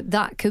 So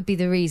that could be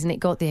the reason it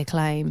got the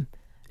acclaim.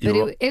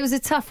 But it was a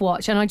tough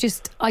watch, and I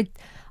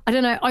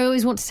don't know, I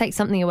always want to take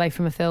something away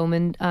from a film,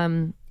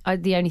 and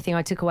the only thing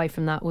I took away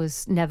from that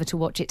was never to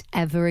watch it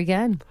ever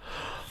again.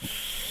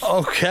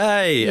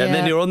 Okay, and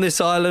then you're on this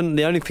island.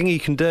 The only thing you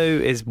can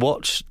do is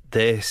watch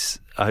this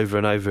over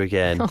and over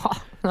again.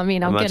 Oh, I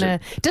mean,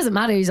 it doesn't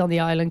matter who's on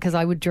the island because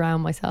I would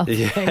drown myself.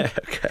 Yeah,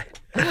 okay.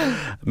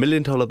 $1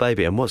 Million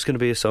Baby, and what's going to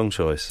be your song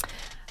choice?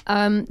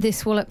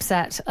 This will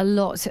upset a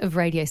lot of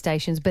radio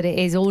stations, but it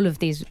is all of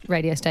these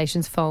radio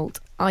stations' fault.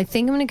 I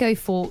think I'm going to go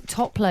for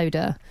Top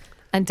Loader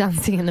and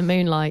Dancing in the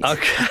Moonlight.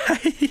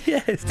 Okay,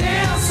 yes.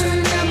 Dancing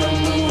in the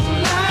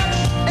moonlight,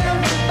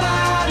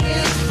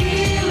 everybody's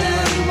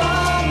feeling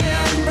warm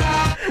and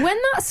bright. When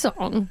that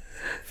song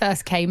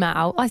first came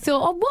out, I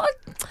thought,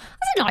 that's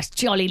a nice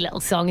jolly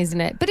little song,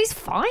 isn't it? But it's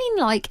fine.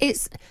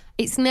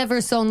 It's never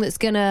a song that's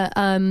gonna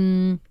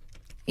I'm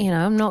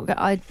not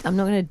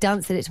going to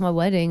dance at it to my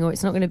wedding, or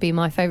it's not going to be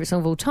my favourite song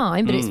of all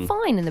time, but it's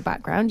fine in the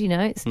background,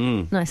 It's a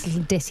nice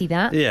little ditty,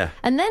 that. Yeah.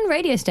 And then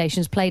radio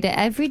stations played it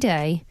every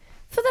day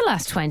for the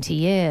last 20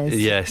 years.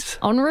 Yes.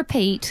 On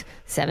repeat,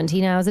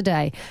 17 hours a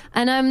day.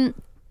 And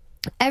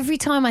every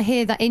time I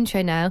hear that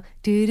intro now,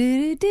 I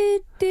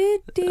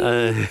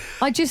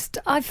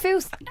feel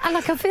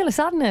a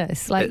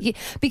sadness,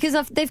 because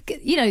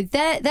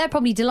they're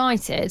probably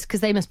delighted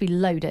because they must be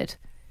loaded.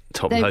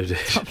 Top loaded.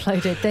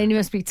 They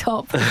must be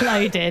top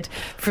loaded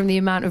from the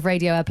amount of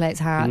radio airplay it's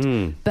had.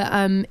 But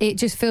it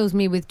just fills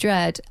me with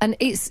dread. And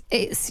it's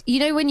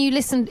when you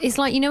listen, it's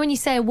like when you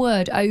say a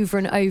word over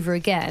and over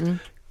again.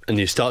 And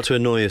you start to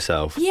annoy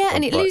yourself. Yeah,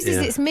 and it loses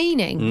its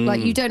meaning.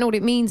 You don't know what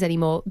it means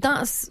anymore.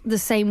 That's the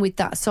same with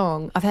that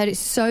song. I've heard it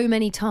so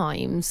many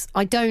times.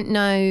 I don't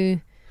know.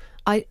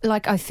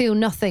 I feel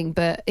nothing,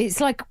 but it's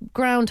like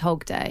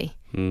Groundhog Day.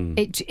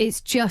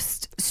 It's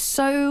just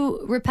so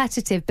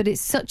repetitive, but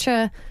it's such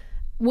a...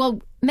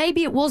 Well,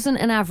 maybe it wasn't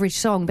an average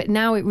song, but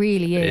now it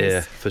really is. Yeah,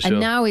 for sure. And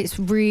now it's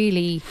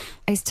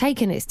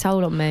taken its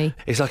toll on me.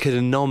 It's like an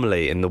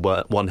anomaly in the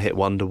one-hit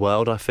wonder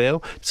world, I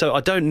feel. So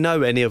I don't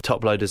know any of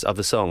Top Loader's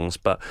other songs,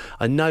 but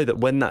I know that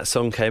when that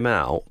song came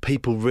out,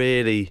 people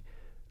really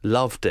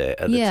loved it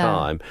at the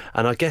time.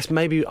 And I guess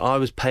maybe I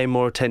was paying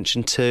more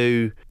attention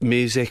to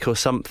music or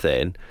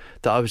something,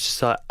 that I was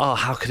just like, oh,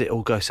 how could it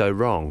all go so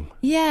wrong?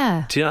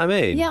 Yeah. Do you know what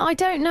I mean? Yeah, I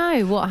don't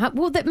know what happened.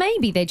 Well, that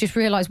maybe they just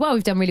realised, well,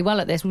 we've done really well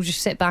at this. We'll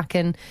just sit back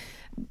and,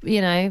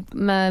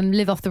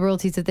 live off the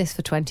royalties of this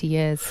for 20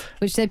 years,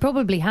 which they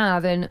probably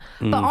have. But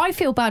I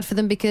feel bad for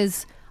them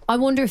because I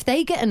wonder if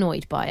they get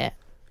annoyed by it.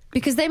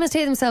 Because they must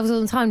hear themselves all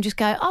the time just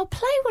go, oh,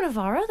 play one of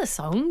our other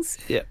songs.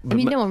 Yeah, I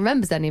mean, no one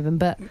remembers any of them,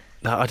 but...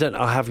 No,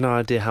 I have no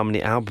idea how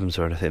many albums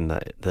or anything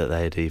that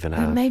they'd even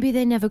have. Maybe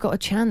they never got a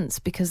chance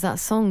because that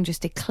song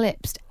just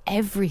eclipsed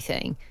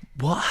everything.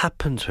 What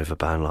happens with a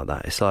band like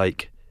that? It's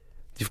like,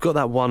 you've got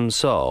that one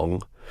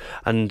song,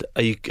 and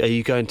are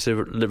you going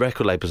to the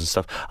record labels and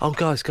stuff? Oh,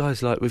 guys,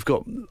 we've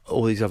got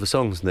all these other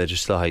songs, and they're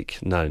just like,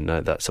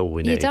 no, that's all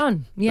we need. You're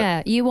done.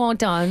 Yeah, you are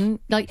done.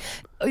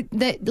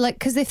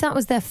 Because if that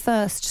was their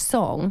first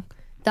song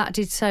that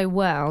did so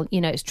well,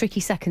 it's tricky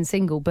second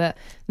single, but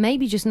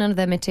maybe just none of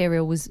their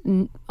material was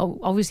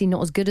obviously not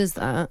as good as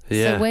that.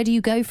 Yeah. So where do you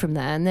go from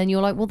there? And then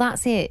you're like, well,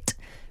 that's it.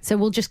 So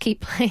we'll just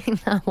keep playing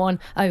that one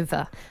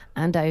over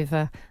and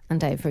over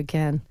and over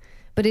again.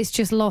 but it's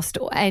just lost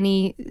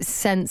any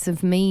sense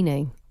of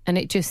meaning. And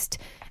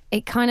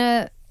it kind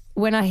of,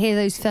 when I hear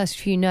those first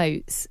few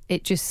notes,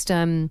 it just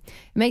it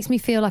makes me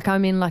feel like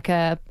I'm in like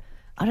a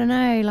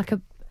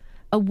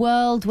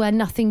world where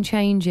nothing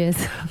changes.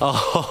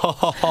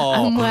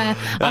 And where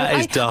that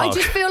is dark. I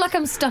just feel like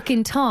I'm stuck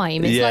in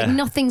time. It's like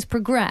nothing's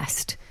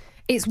progressed.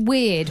 It's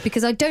weird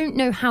because I don't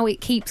know how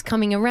it keeps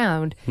coming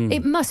around.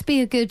 It must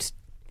be a good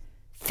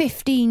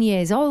 15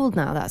 years old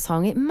now, that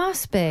song. It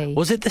must be.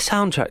 Was it the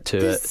soundtrack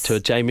to a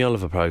Jamie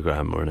Oliver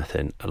programme or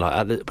anything?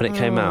 Like when it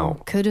came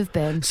out? Could have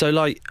been. So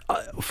like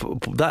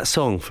that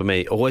song for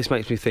me always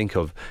makes me think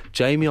of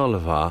Jamie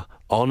Oliver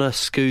on a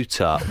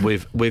scooter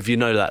with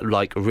that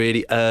like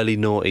really early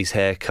noughties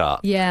haircut.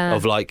 Yeah.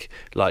 Of like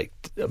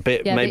a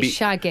bit maybe a bit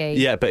shaggy.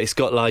 Yeah, but it's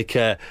got like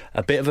a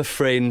bit of a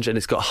fringe and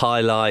it's got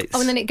highlights. Oh,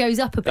 and then it goes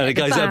up a bit. And it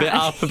goes a bit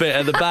up a bit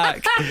at the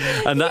back.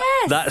 And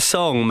that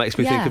song makes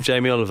me think of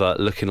Jamie Oliver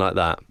looking like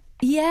that.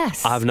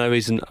 Yes. I have no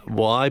reason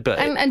why, but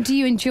and do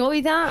you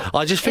enjoy that?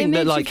 I just think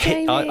that like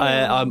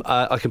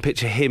I can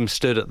picture him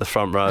stood at the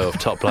front row of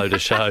Top Loader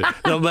show.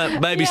 No,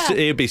 maybe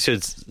he'd be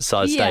side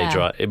stage,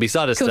 right? It'd be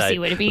side of stage. Of course he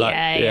would be. Like,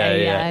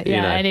 yeah.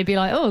 You know. And he'd be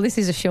like, "Oh, this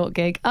is a short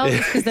gig. Oh,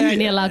 it's because they're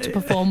only allowed to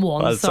perform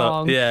one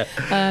song." Yeah.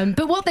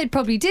 But what they'd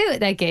probably do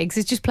at their gigs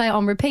is just play it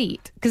on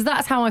repeat, because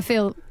that's how I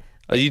feel.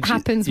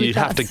 Happens with you'd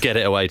have to get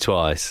it away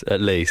twice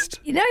at least.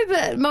 You know,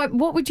 but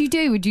what would you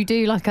do? Would you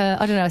do like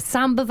a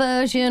samba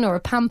version or a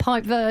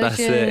panpipe version? That's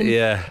it,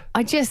 yeah.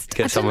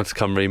 Get someone to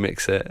come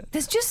remix it.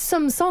 There's just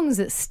some songs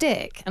that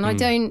stick,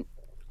 and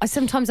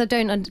sometimes I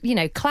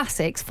don't,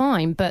 classics,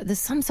 fine, but there's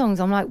some songs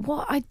I'm like,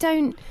 what? I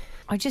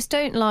just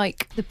don't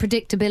like the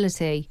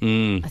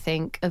predictability, I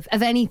think, of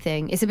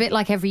anything. It's a bit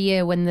like every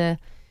year when the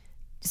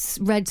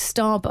red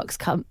Starbucks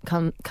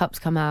cups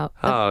come out.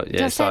 Oh, yeah.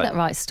 Did I say that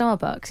right?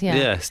 Starbucks, yeah.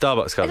 Yeah,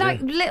 Starbucks cups. Like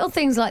little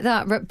things like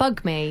that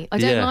bug me. I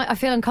don't like. I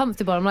feel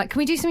uncomfortable. I'm like, can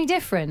we do something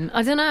different?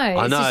 I don't know.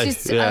 I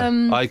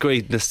know. I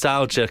agree.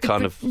 Nostalgia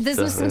kind of.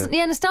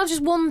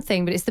 Nostalgia's one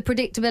thing, but it's the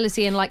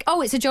predictability and like,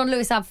 oh, it's a John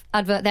Lewis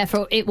advert,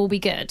 therefore it will be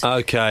good.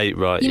 Okay,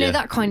 right. You know,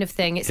 that kind of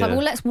thing. It's like, well,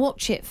 let's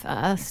watch it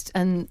first,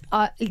 and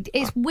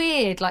it's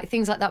weird. Like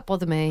things like that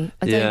bother me.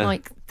 I don't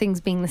like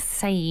things being the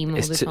same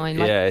all the time.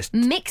 Like,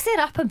 mix it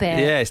up a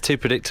bit. Yeah, it's too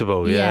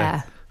predictable.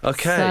 Yeah.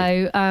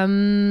 Okay.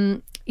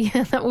 So,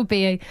 that would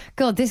be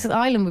this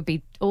island would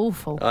be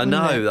awful. I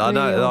know.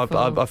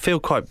 Really I feel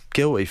quite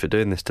guilty for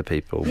doing this to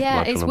people. Yeah,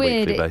 like, it's on a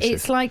weird. weekly basis.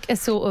 It's like a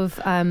sort of,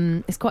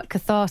 it's quite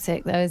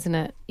cathartic though, isn't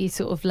it? You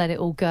sort of let it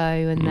all go,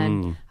 and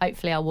then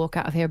hopefully I'll walk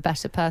out of here a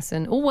better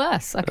person, or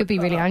worse. I could be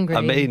really angry.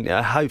 I mean,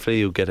 hopefully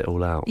you'll get it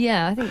all out.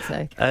 Yeah, I think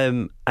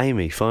so.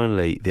 Amy,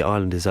 finally, the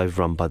island is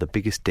overrun by the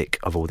biggest dick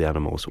of all the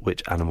animals.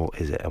 Which animal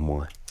is it and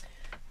why?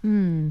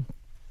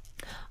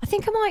 I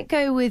think I might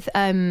go with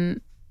a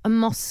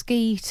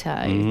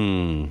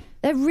mosquito.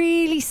 They're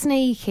really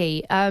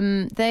sneaky.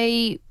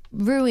 They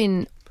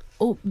ruin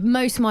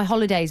most of my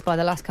holidays by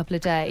the last couple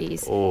of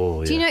days.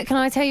 Oh, Do you know? Can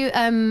I tell you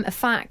a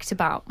fact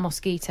about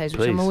mosquitoes,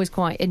 which I'm always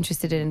quite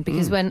interested in?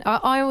 Because when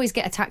I always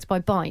get attacked by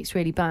bites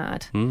really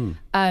bad.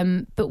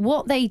 But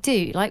what they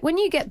do, like when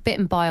you get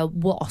bitten by a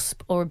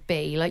wasp or a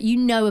bee, like you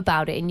know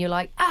about it and you're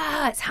like,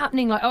 it's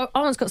happening. Like I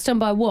once got stung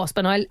by a wasp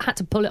and I had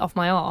to pull it off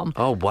my arm.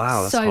 Oh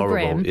wow, that's so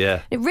horrible. Grim.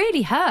 Yeah, it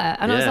really hurt.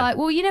 And I was like,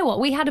 well, you know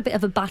what? We had a bit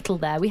of a battle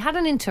there. We had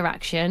an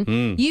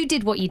interaction. You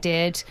did what you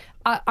did.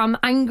 I'm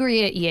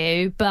angry at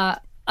you,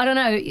 but I don't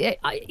know,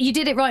 you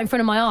did it right in front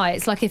of my eye.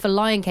 It's like if a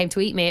lion came to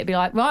eat me, it'd be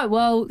like, right,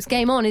 well, it's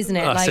game on, isn't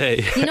it? I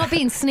see. You're not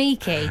being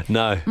sneaky.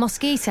 No.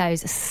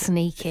 Mosquitoes are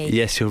sneaky.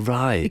 Yes, you're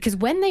right. Because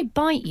when they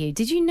bite you,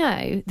 did you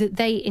know that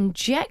they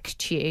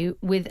inject you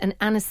with an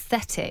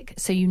anaesthetic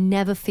so you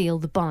never feel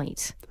the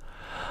bite?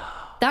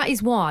 That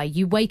is why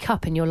you wake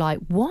up and you're like,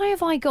 why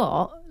have I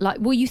got... Like,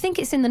 well, you think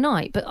it's in the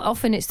night, but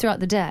often it's throughout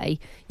the day.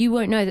 You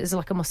won't know that there's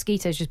like a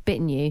mosquito's just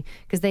bitten you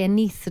because they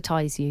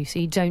anaesthetise you so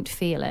you don't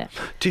feel it.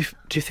 Do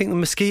you think the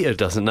mosquito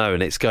doesn't know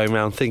and it's going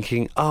around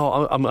thinking,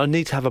 I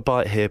need to have a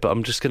bite here, but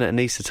I'm just going to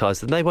anaesthetise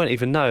them? They won't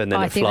even know, and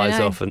then it flies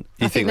off and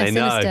you think they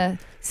know.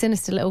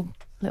 Sinister little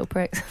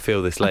pricks.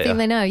 Feel this later. I think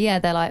they know, yeah.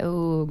 They're like,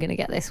 oh, going to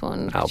get this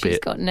one. She's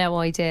got no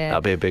idea.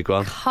 That'll be a big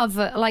one.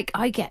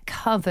 I get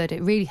covered.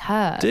 It really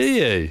hurts. Do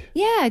you?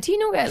 Yeah. Do you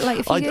not get, like,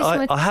 if you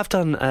I have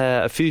done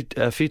a few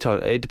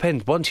times. It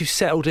depends. Once you've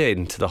settled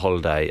into the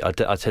holiday, I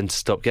tend to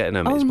stop getting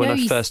them. It's when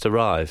I first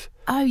arrive.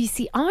 Oh, you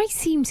see, I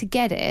seem to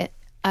get it.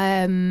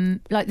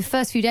 Like the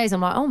first few days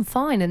I'm like, I'm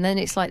fine, and then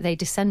it's like they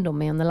descend on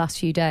me on the last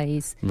few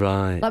days.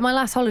 Right. Like my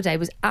last holiday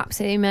was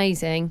absolutely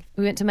amazing.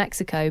 We went to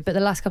Mexico, but the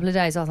last couple of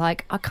days I was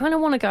like, I kind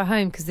of want to go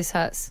home because this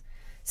hurts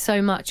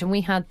so much. And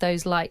we had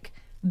those like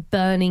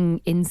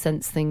burning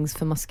incense things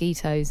for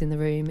mosquitoes in the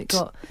room. It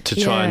got to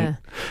try and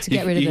to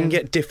get rid of them. You can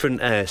get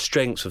different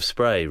strengths of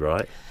spray,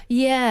 right?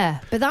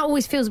 Yeah, but that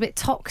always feels a bit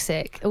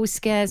toxic. It always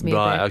scares me a bit.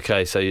 Right,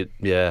 okay, so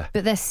yeah.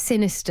 But they're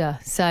sinister.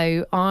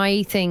 So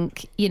I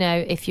think,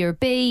 if you're a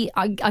bee,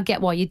 I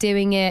get why you're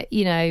doing it,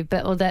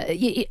 but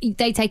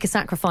they take a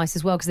sacrifice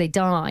as well because they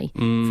die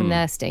from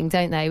their sting,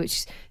 don't they?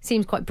 Which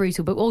seems quite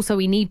brutal. But also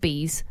we need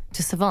bees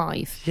to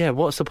survive. Yeah,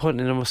 what's the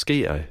point in a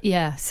mosquito?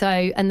 Yeah, so,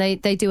 and they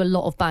do a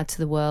lot of bad to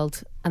the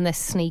world, and they're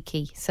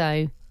sneaky,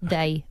 so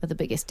they are the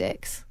biggest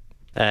dicks.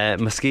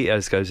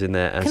 Mosquitoes goes in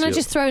there. Can I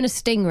just throw in a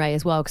stingray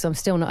as well, because I'm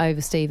still not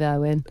over Steve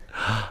Irwin.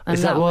 And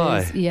Is that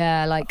why?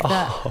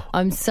 That.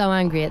 I'm so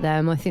angry at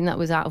them. I think that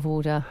was out of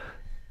order.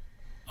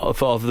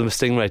 For the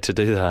stingray to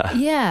do that?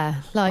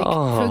 Yeah, for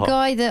a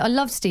guy that... I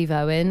love Steve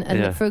Irwin,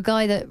 and for a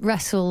guy that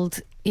wrestled,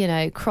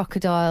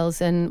 crocodiles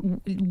and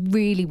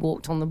really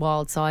walked on the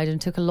wild side and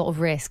took a lot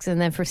of risks,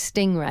 and then for a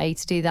stingray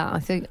to do that, I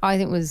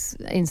think was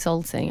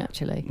insulting,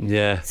 actually.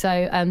 Yeah.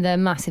 So they're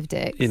massive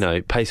dicks.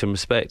 Pay some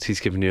respect. He's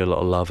given you a lot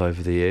of love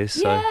over the years.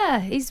 So. Yeah,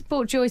 he's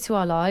brought joy to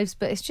our lives,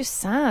 but it's just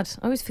sad.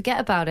 I always forget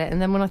about it,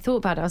 and then when I thought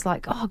about it, I was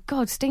like, oh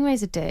God,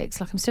 stingrays are dicks.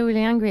 Like, I'm still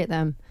really angry at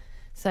them.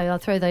 So I'll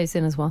throw those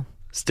in as well.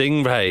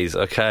 Stingrays,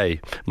 okay.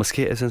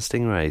 Mosquitoes and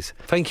stingrays.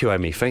 Thank you,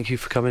 Amy. Thank you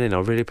for coming in. I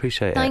really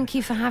appreciate it. Thank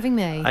you for having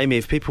me. Amy,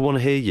 if people want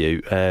to hear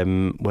you,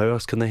 where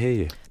else can they hear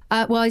you?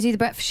 Well, I do the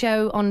breakfast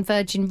show on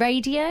Virgin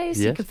Radio,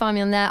 so you can find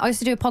me on there. I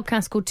also do a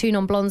podcast called Two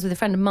Non-Blondes with a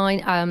friend of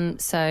mine,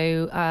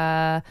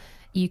 so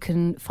you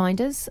can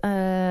find us.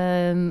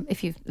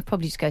 If you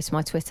probably just go to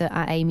my Twitter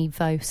at Amy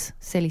Voce,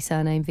 silly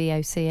surname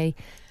VOCE,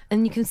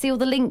 and you can see all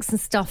the links and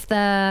stuff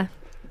there.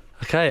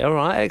 Okay, all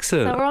right,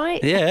 excellent. Is that all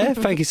right? Yeah,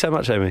 thank you so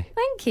much, Amy.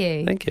 Thank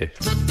you. Thank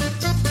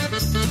you.